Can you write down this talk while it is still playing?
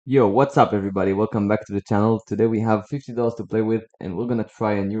Yo, what's up everybody? Welcome back to the channel. Today we have $50 to play with and we're gonna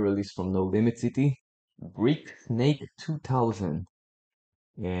try a new release from No Limit City, Greek Snake 2000.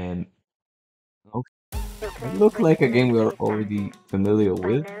 And okay, it looks like a game we are already familiar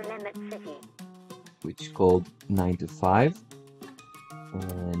with, which called 9 to 5.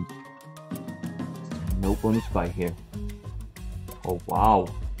 And no bonus buy here. Oh wow,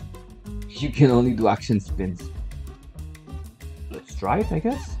 you can only do action spins. Let's try it, I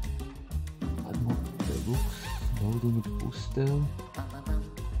guess. Unlock the looks, no limit booster,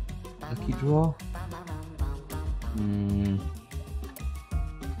 lucky draw.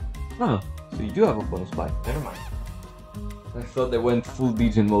 Oh, so you do have a bonus buy. Never mind. I thought they went full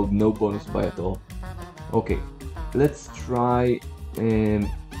Degen mode, no bonus buy at all. Okay, let's try okay,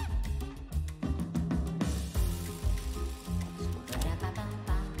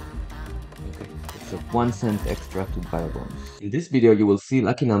 it's a 1 cent extra to buy a bonus. In this video you will see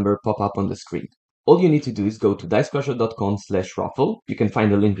lucky number pop up on the screen. All you need to do is go to dicecrusher.com/raffle, you can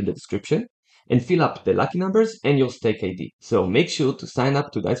find the link in the description, and fill up the lucky numbers and your stake ID. So make sure to sign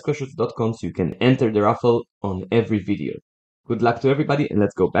up to dicecrushers.com so you can enter the raffle on every video. Good luck to everybody and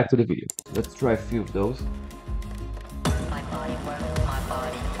let's go back to the video. Let's try a few of those.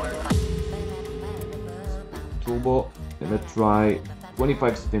 Turbo, and let's try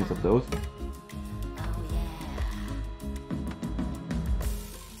 25 spins of those.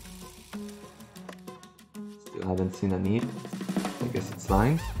 Still haven't seen a need. I guess it's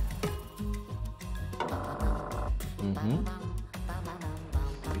lines.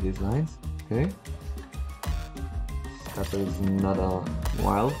 It is lines, okay. Scatter is not a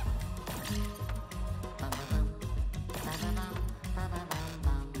wild.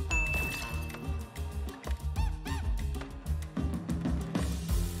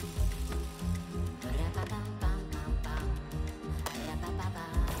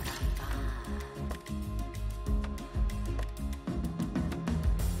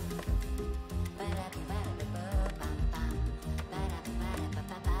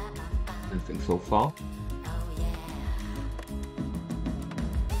 Nothing so far.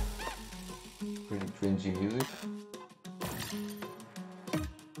 Pretty cringy music.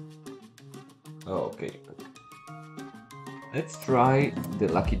 Oh, okay. Let's try the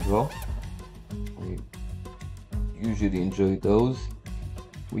lucky draw. I usually enjoy those.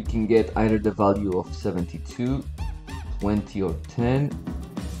 We can get either the value of 72, 20 or 10.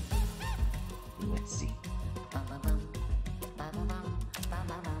 Let's see.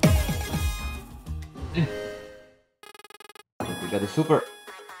 We got a super.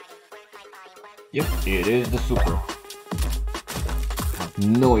 Yep, it is the super. I have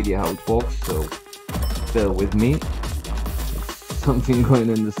no idea how it works, so bear with me. There's something going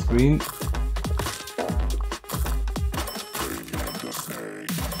on the screen.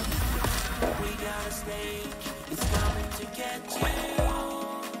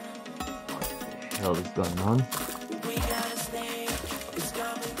 What the hell is going on?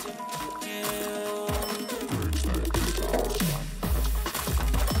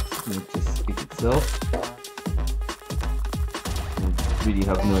 It just eat itself. I really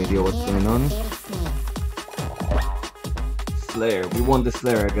have no idea what's going on. Slayer, we want the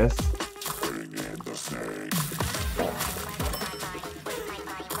Slayer, I guess.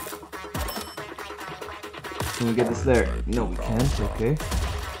 Can we get the Slayer? No, we can't, okay.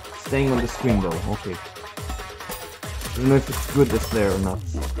 Staying on the screen though, okay. I don't know if it's good, the Slayer or not.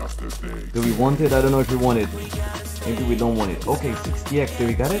 Do we want it? I don't know if we want it. Maybe we don't want it. Okay, 60x, there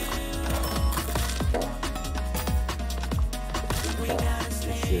we got it.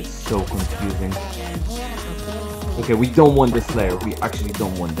 This is so confusing. Okay, we don't want the Slayer. We actually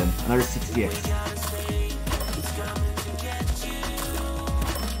don't want them. Another 60x.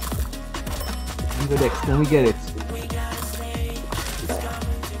 X, can we get it?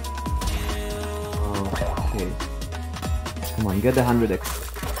 Okay. Come on, get the 100x.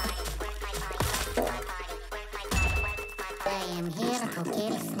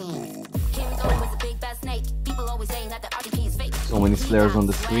 So many Slayers on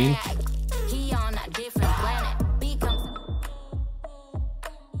the screen.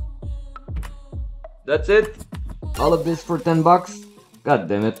 That's it. All of this for 10 bucks. God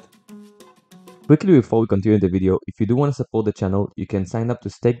damn it. Quickly before we continue the video, if you do want to support the channel, you can sign up to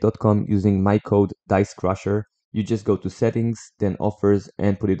stake.com using my code DICECRUSHER. You just go to settings, then offers,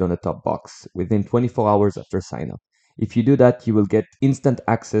 and put it on the top box within 24 hours after sign up. If you do that, you will get instant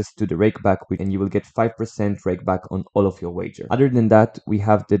access to the rakeback and you will get 5% rakeback on all of your wager. Other than that, we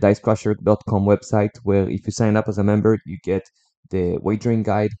have the dicecrusher.com website where if you sign up as a member, you get the wagering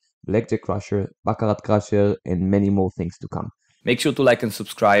guide, Blackjack Crusher, Baccarat Crusher, and many more things to come. Make sure to like and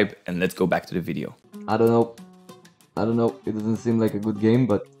subscribe, and let's go back to the video. I don't know. It doesn't seem like a good game,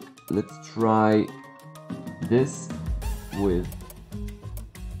 but let's try this with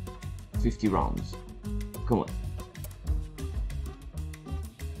 50 rounds. Come on.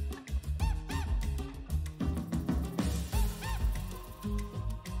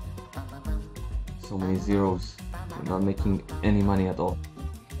 So many zeros. We're not making any money at all.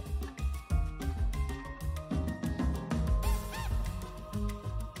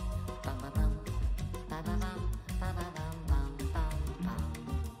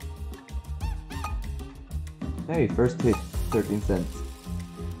 Hey, first hit, 13 cents.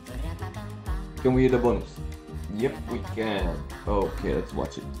 Can we hit a bonus? Yep, we can. Okay, let's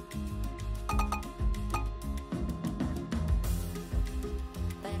watch it.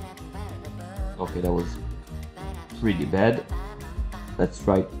 Okay, that was pretty bad. Let's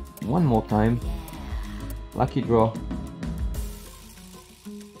try it one more time. Lucky draw.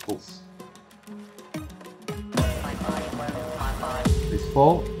 Oof. This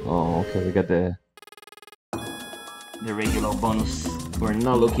fall? Oh, okay, we got the regular bonus. We're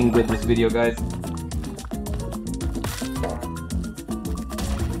not looking good this video, guys.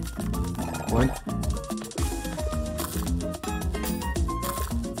 One.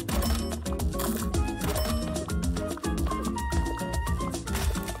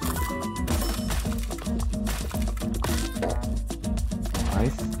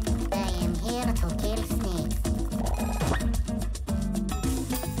 Nice. I am here to kill snakes.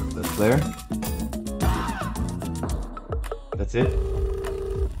 That's Flare. That's it.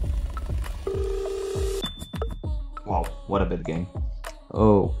 Wow, what a bad game.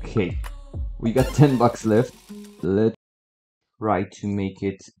 Okay, we got 10 bucks left. Let's try to make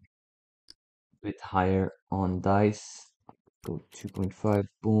it a bit higher on dice. Go 2.5,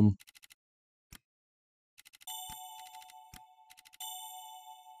 boom.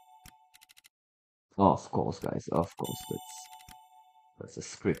 Of course, guys, of course. That's a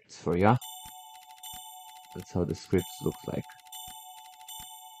script for ya. That's how the scripts look like.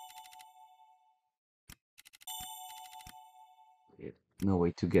 No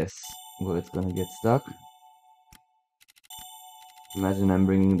way to guess where it's gonna get stuck. Imagine I'm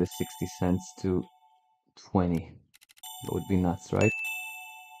bringing the 60 cents to 20. That would be nuts, right?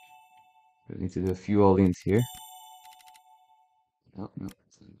 We need to do a few all-ins here. No, it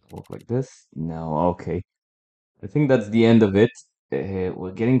doesn't work like this. No, okay. I think that's the end of it.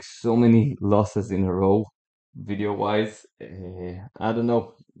 We're getting so many losses in a row, video-wise. I don't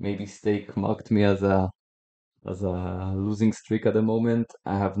know. Maybe Stake marked me as a losing streak at the moment.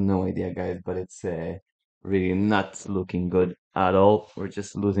 I have no idea, guys, but it's really not looking good at all. We're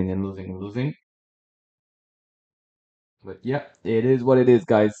just losing and losing and losing. But yeah, it is what it is,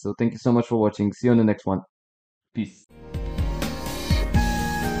 guys. So thank you so much for watching. See you on the next one. Peace.